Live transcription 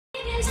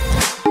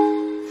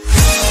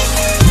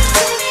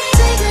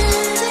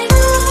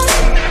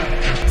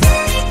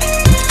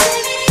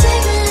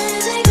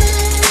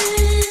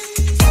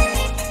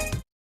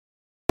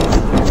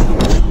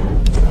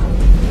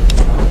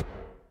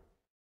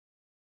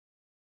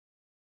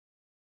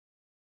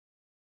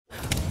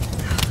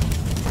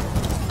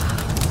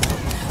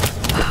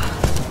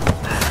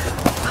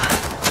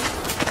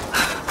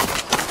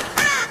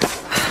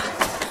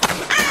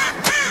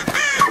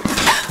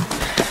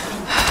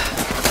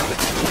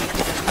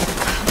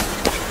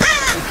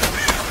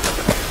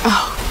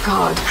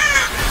God.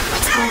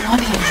 What's going on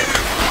here?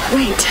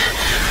 Wait.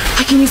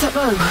 I can use that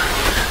bow.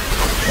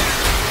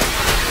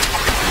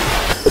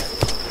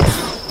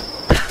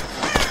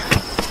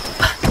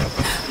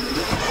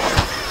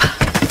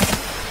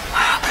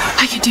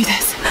 I can do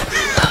this.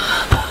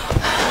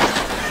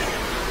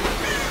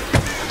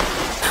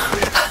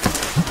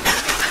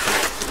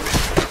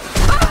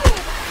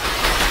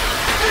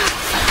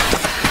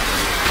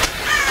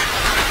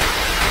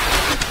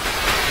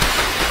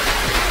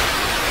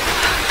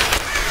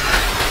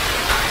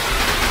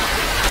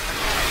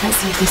 Let's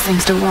see if this thing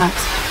still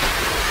works.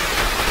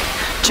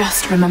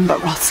 Just remember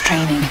Roth's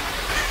training.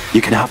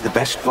 You can have the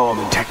best form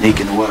and technique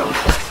in the world.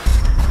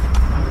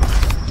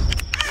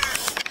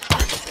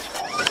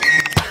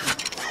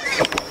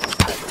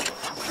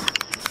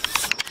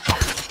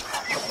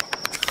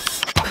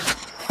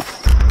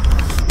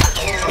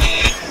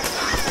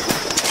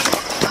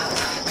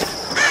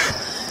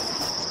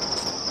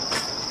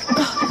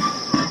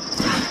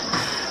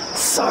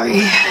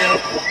 Sorry.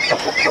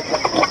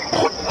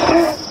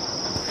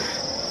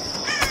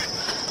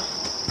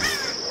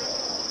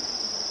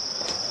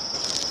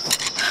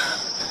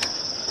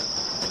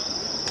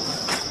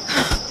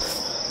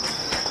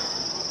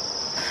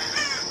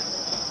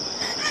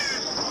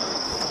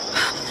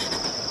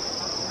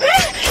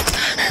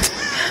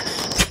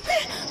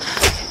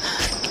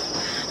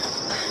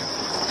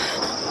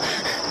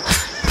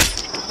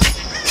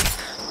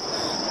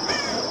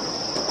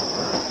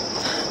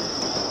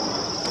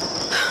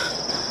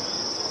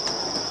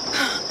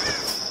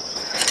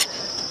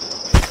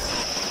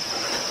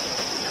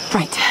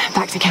 Right,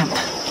 back to camp.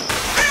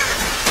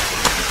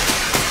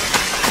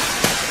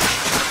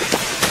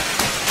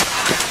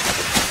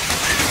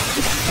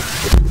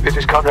 This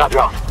is Conrad,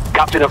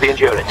 captain of the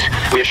Endurance.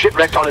 We are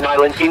shipwrecked on an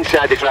island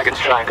inside the Dragon's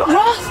Triangle.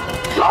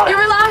 Roth! Lara!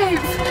 You're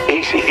alive!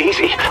 Easy,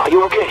 easy. Are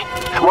you okay?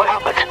 What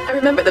happened? I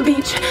remember the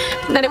beach,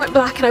 and then it went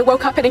black and I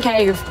woke up in a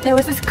cave. There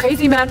was this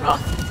crazy man,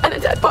 Roth, and a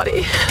dead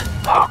body.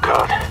 Oh,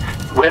 God.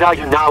 Where are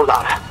you now,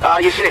 Lara?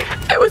 Are you safe?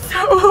 It was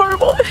so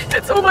horrible.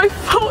 It's all my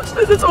fault.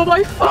 This is all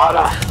my fault.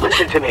 Lara,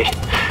 listen to me.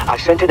 I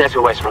sent an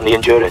SOS from the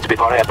Endurance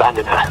before I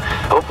abandoned her.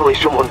 Hopefully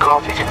someone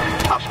caught it.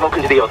 I've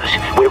spoken to the others.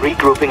 We're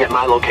regrouping at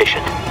my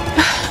location.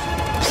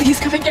 Please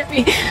come and get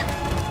me.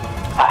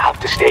 I have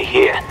to stay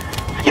here.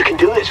 You can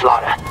do this,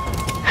 Lara.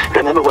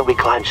 Remember when we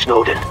climbed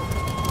Snowdon?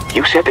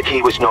 You said the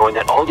key was knowing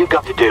that all you've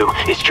got to do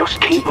is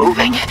just keep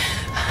moving.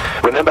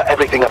 Remember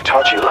everything I've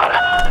taught you, Lara.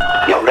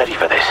 You're ready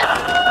for this.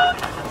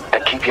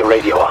 And keep your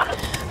radio on.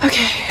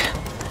 Okay.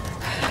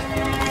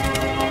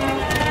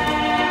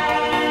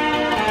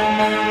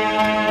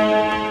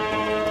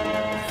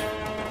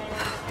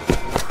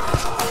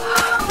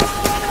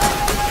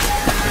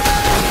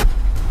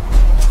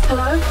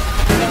 Hello?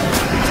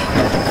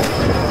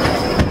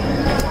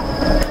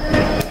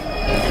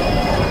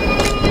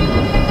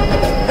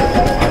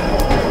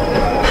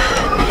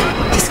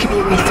 This could be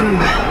a way through.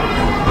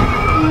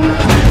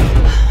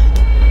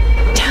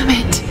 Damn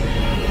it.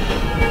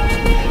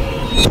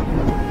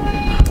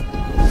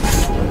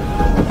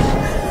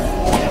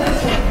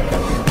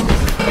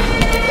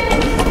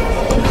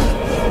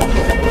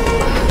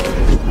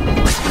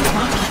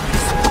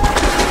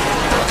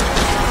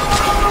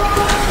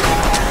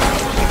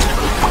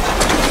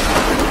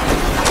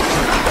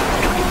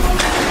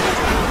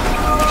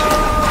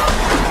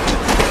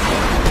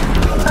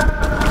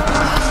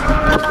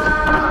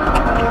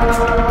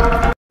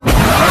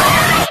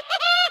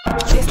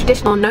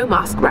 Traditional no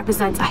mask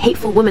represents a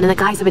hateful woman in the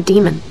guise of a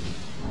demon.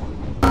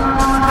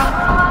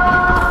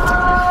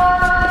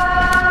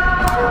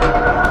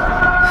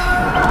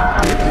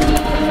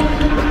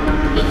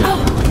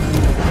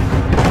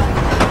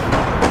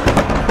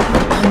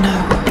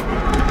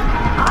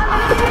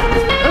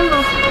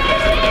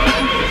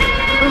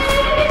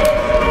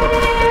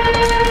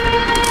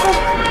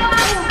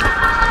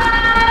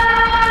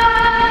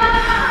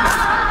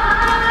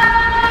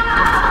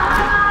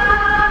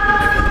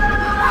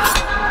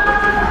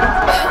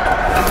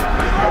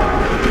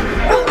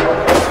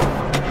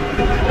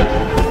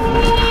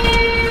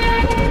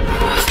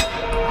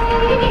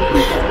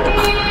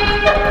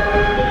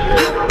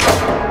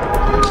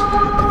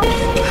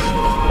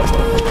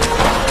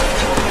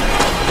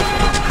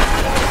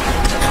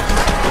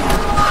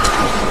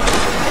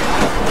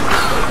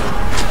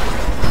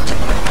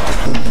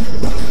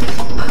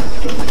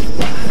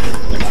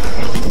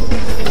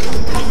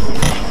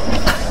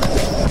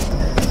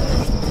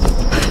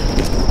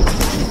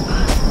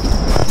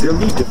 They'll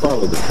need to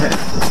follow the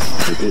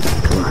path they did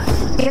climb.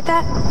 You get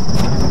that?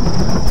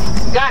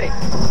 Got it.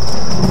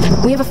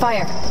 We have a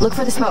fire. Look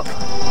for the smoke.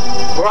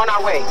 We're on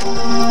our way.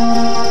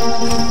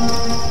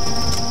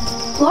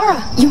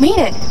 Lara, you made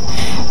it.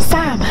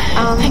 Sam.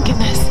 Thank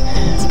goodness.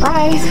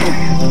 Surprise.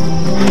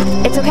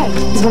 It's okay.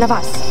 He's one of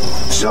us.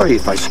 Sorry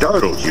if I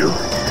startled you.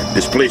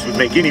 This place would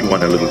make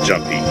anyone a little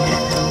jumpy.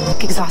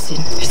 Exhausted.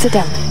 Sit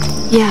down.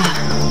 Yeah.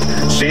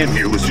 Sam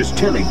here was just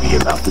telling me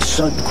about the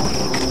Sun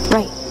Queen.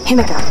 Right.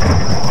 Himiko.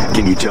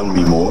 Can you tell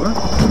me more?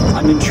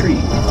 I'm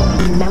intrigued.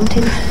 The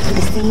mountain,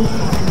 the sea,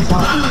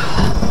 water.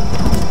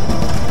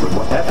 But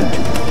what happened?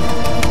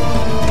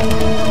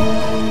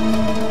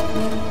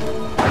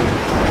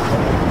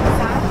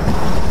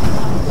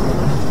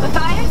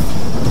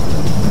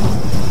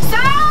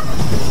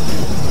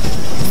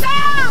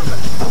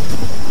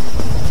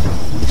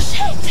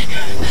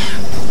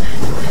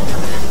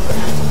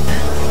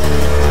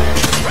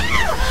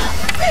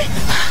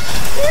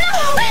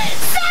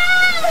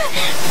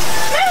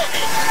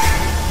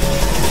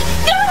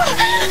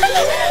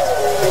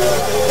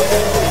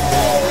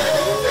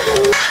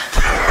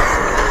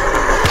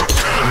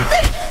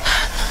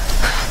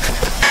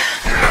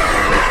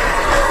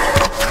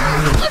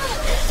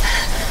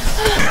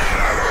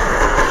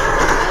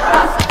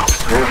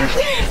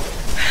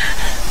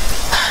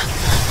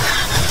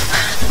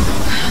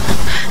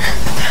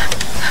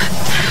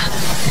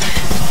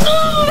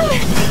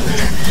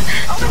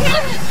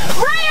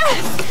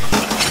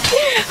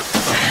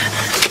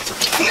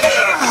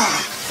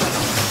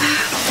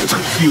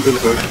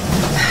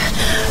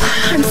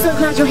 I'm so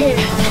glad you're here.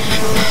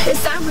 Is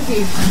Sam with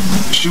you?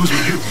 She was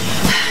with you.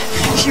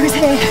 She was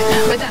here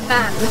with that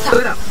van.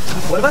 Split up.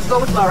 One of us go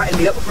with Lara and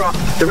meet up with Roth.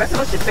 The rest of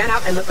us should fan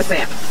out and look for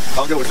Sam.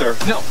 I'll go with her.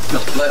 No,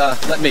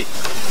 let me.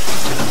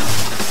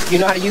 You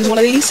know how to use one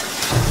of these?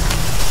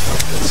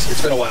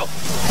 It's been a while.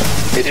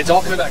 It's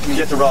all coming back to me.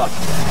 Get to Roth.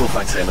 We'll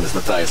find Sam and this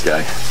Mathias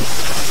guy.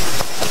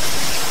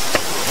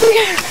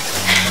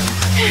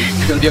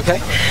 You gonna be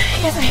okay?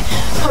 Yes,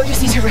 I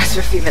just need to rest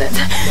for a few minutes.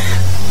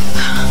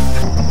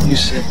 You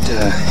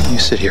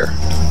sit here.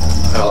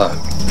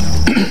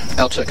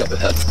 I'll check up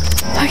ahead.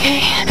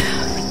 Okay.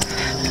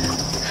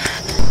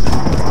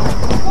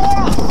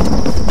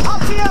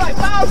 Up here, I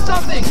found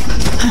something!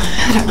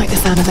 I don't like the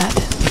sound of that.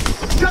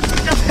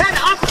 Just head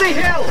up the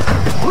hill!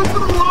 Look for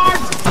the large...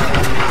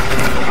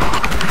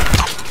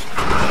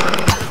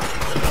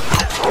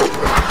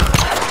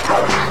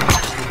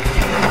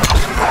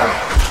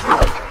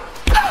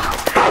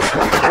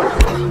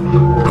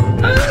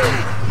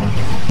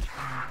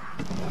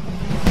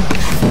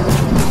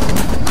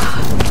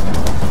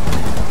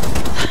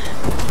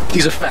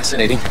 These are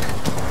fascinating.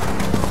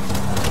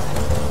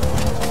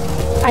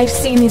 I've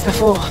seen these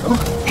before.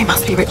 They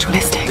must be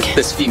ritualistic.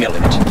 This female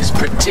image is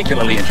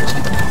particularly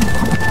interesting.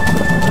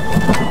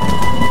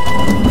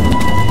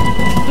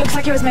 Looks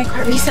like it was made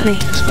quite recently.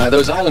 It's by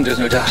those islanders,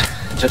 no doubt.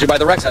 Judging by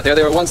the wrecks out there,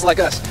 they were once like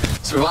us.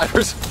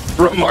 Survivors.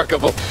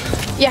 Remarkable.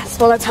 Yes,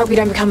 well, let's hope we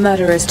don't become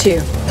murderers,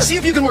 too. See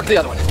if you can work the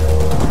other one.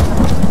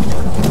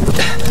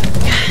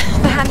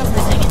 The handle's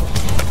missing.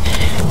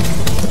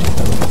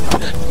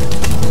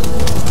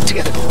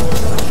 Together.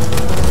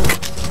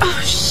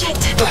 Oh, shit.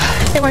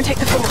 It won't take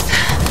the force.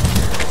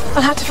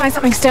 I'll have to find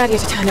something sturdier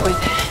to turn it with.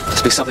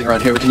 Must be something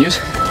around here we can use.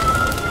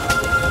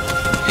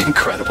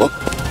 Incredible.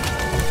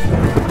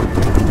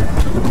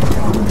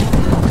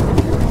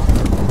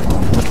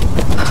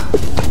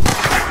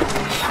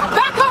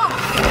 Back off!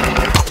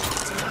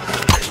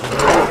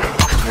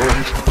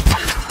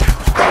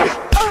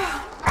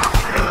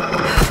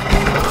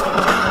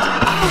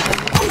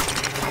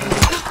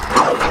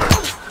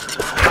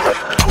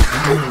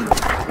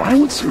 Why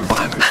would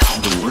survivors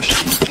call the worst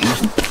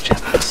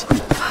Japanese?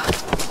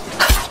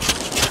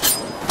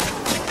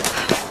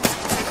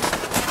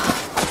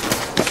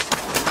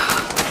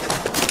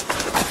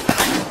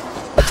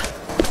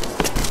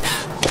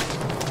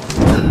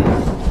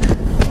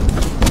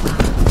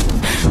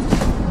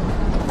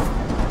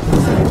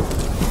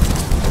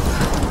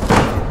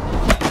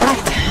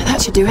 Right,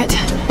 that should do it.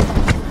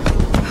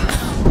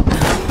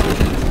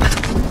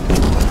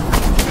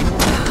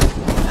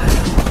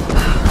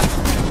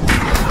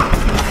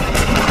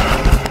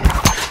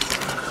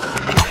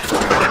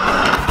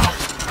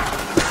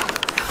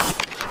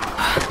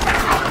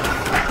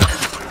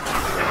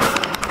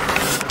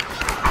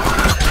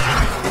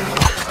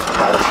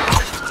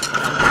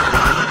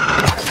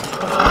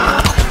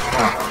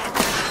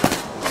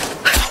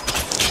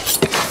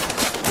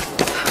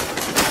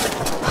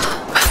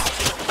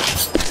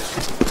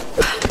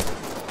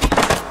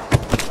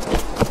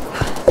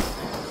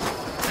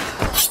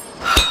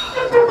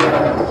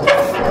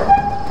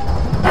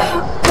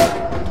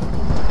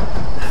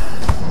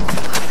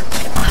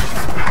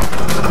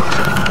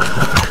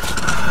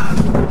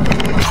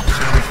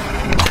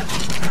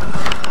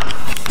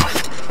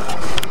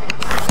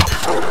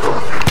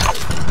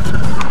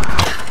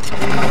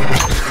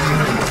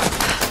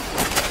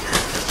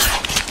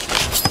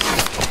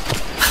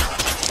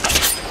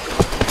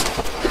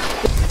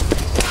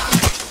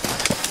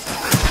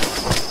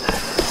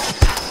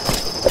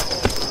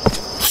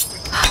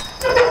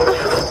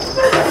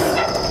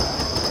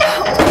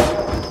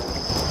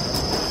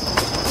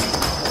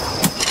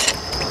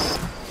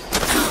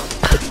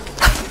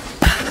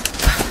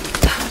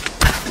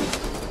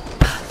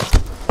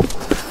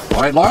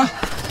 All right, Lara.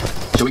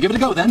 Shall we give it a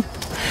go then?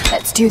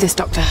 Let's do this,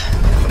 Doctor.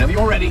 Whenever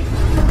you're ready.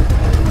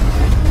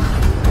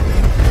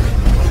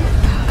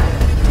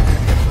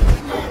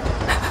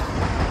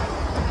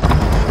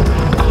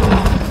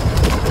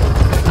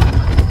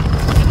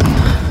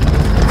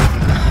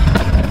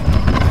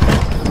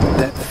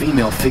 That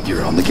female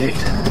figure on the gate.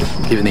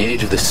 Given the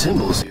age of the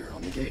symbols here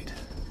on the gate.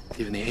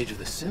 Given the age of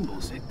the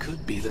symbols, it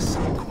could be the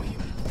Sun Queen.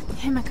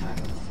 Himiko.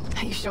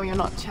 Are you sure you're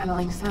not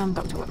channeling Sam,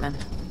 Dr. Whitman?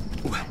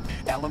 Well,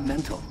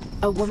 elemental.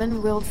 A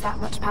woman wields that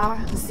much power,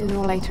 and sooner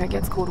or later it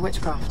gets called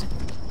witchcraft.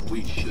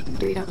 We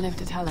shouldn't. We don't live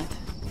to tell it.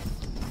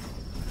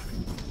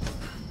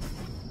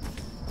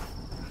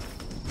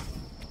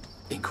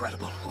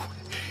 Incredible.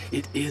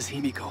 It is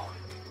Himiko.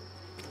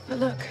 But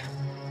look,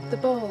 the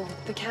bowl,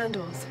 the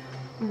candles.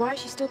 Why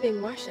is she still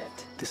being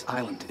worshipped? This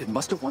island, it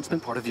must have once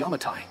been part of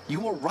Yamatai. You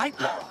were right,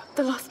 Lara.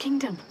 The Lost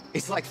Kingdom.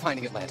 It's like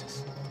finding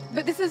Atlantis.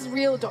 But this is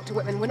real, Dr.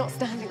 Whitman. We're not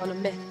standing on a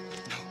myth.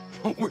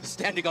 We're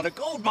standing on a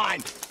gold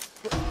mine!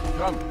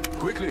 Come,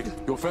 quickly.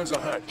 Your friends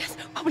are hurt. Yes,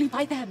 probably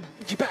by them.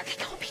 Get back!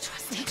 They can't be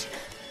trusted.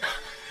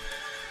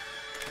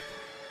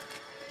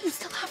 You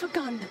still have a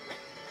gun.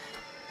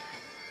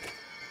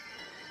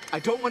 I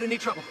don't want any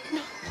trouble.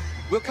 No.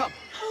 We'll come.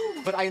 No.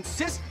 but I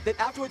insist that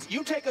afterwards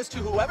you take us to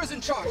whoever's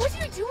in charge. What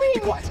are you doing? Be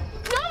quiet.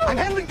 No! I'm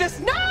handling this.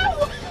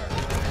 No!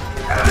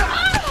 No!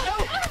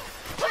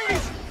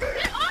 Please!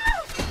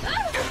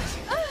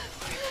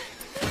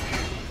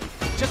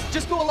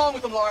 Just go along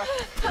with them, Lara.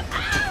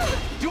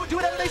 Do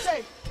whatever they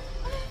say.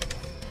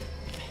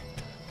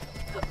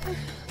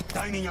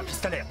 Дай меня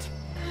пистолет.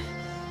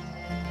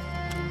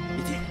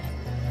 Иди.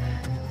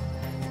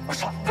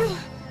 Пошла.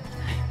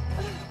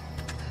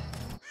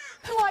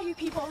 Who are you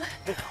people?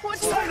 What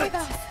do you want with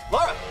us?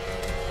 Lara!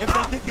 If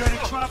they think you're in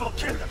trouble,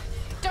 kill them.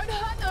 Don't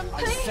hurt them,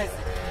 I please! said,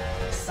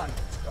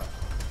 silence, girl.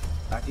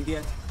 А ты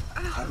ведь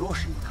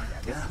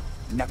хорошенькая, да?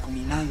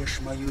 Напоминаешь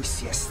мою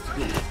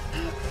сестру.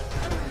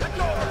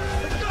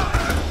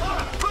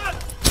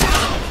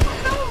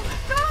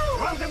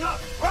 Run them up!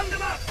 Run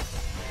them up!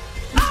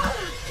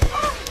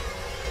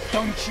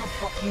 Don't you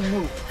fucking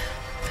move!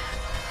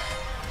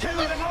 Kill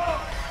them all!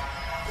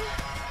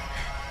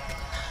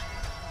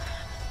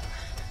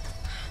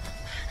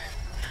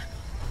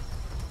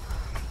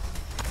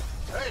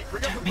 Hey,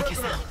 bring up the Make a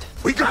prisoner. sound.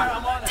 We got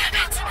him! Damn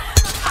it!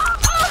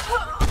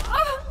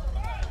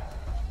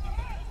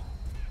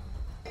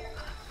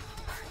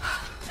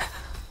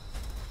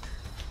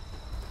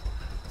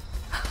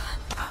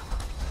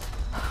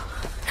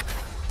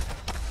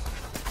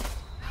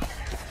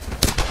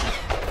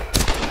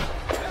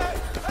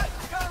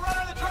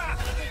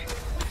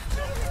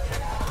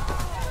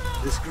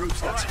 This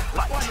group's got some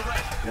fight.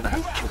 Gonna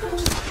have to kill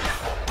those.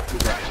 Too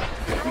bad.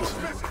 We gotta use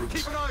some more recruits.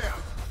 Keep an eye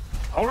out.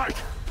 All right.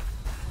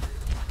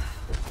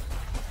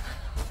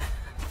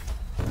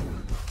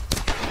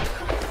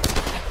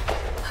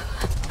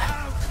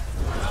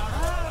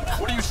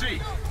 What do you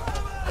see?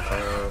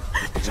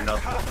 It's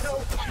enough.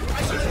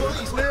 This road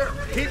is clear.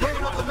 Keep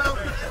moving up the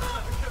mountain.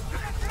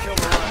 Kill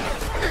the rider.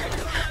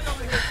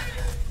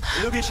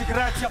 Любишь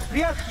играть в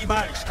прятки,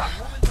 малышка?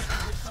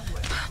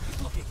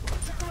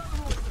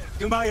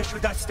 Думаешь,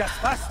 удастся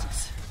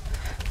спастись?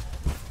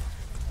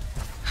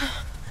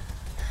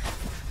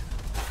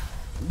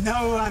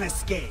 No one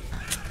escape.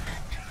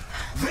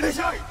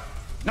 Вылезай!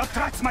 Но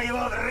трать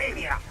моего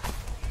времени!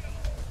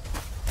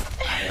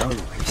 I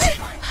always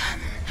find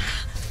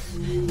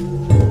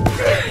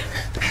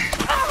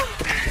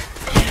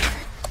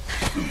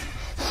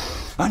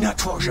Она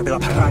тоже была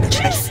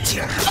порядочной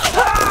стервой.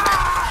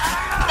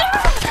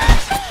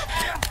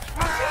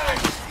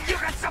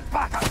 Юра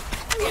собака!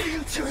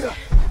 Убил тебя!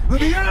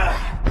 Убил!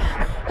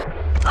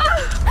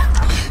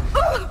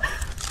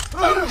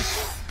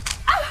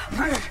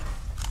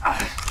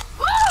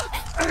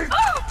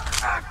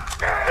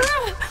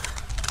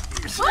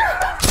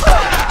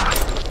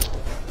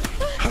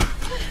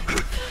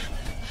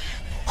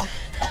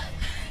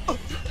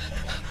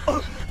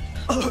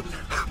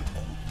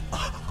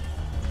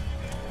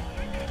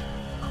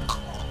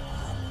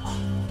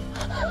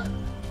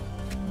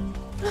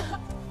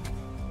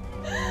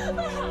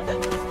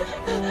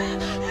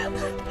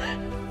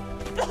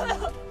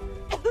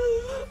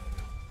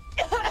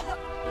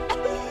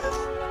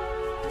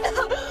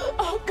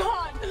 Oh,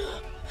 God!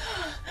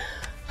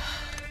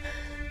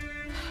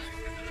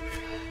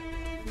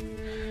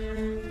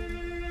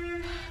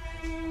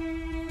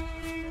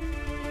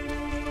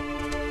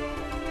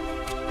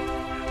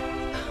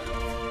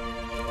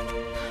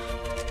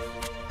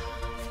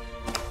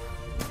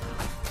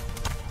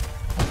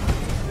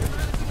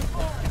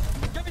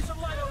 Give me some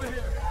light over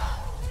here.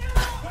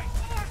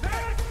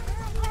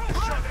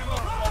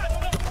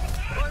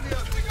 Find the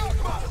others.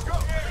 Come on, let's go.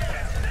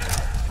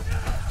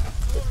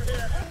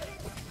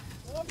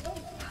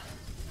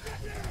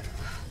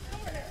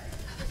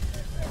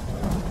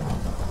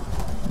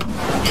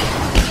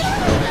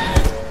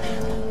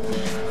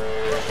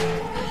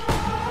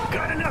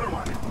 Got another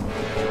one.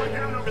 Right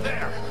down over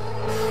there.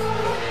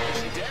 Is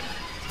she dead?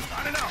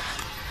 I don't know.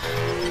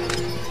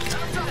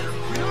 Outsider,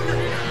 we know you're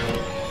here.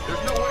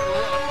 There's no way to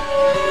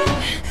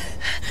run.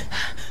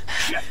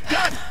 Shit,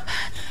 done.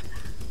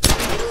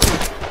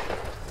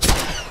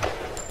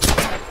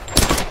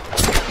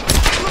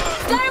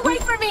 Stay away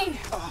from me!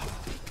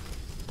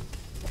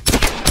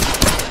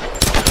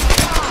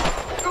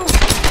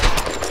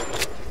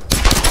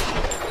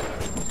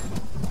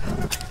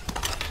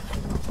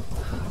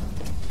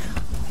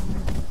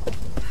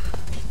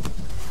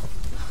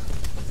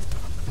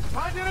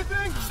 Find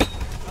anything?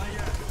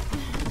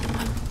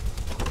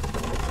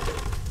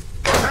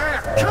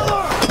 There, kill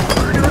her.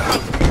 Burn her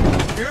out.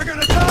 You're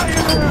gonna die in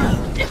there.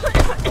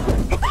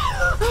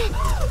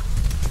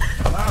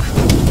 Come out.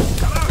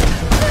 Come out.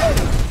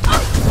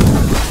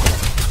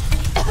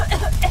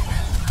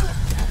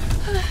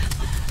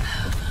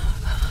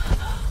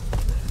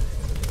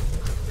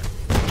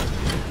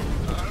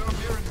 I don't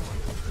hear anyone.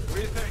 What do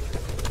you think?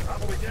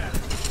 Probably dead.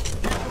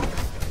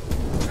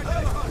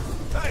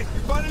 Hey,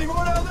 you find any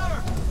more down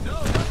there? No,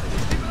 nothing.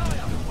 Keep an eye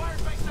out. The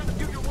wires may send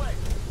you your way.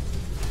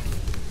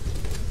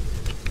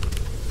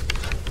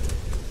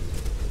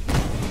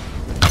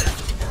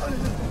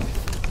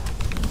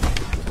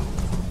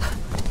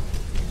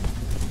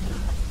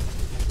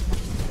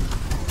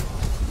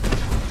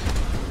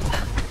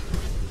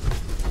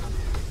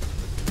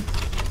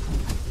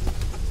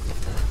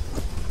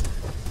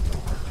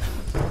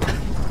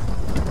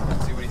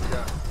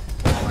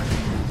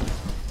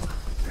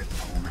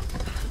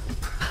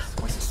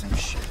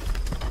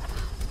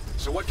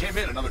 So what came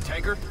in? Another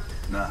tanker?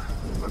 Nah,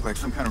 looked like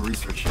some kind of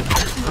research ship.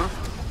 Huh?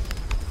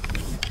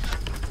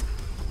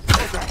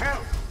 What the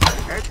hell?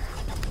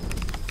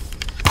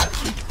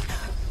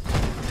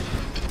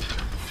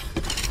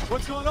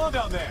 What's going on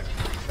down there?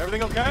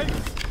 Everything okay?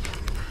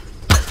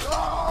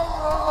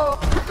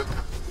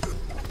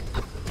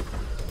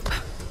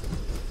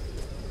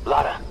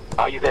 Lara,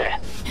 are you there?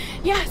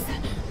 Yes.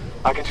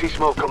 I can see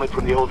smoke coming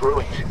from the old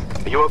ruins.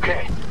 Are you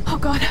okay? Oh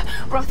God,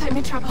 Roth, I'm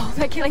in trouble.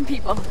 They're killing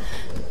people.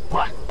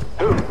 What?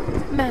 Who?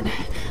 Men.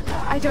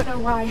 I don't know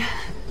why.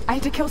 I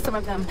had to kill some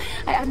of them.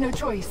 I had no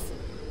choice.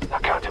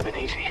 That can't have been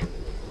easy.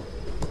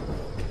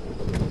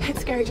 It's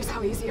scary just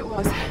how easy it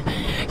was.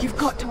 You've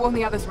got to warn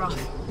the others,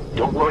 Roth.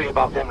 Don't worry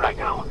about them right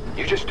now.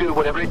 You just do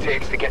whatever it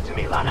takes to get to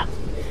me, Lara.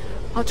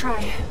 I'll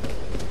try.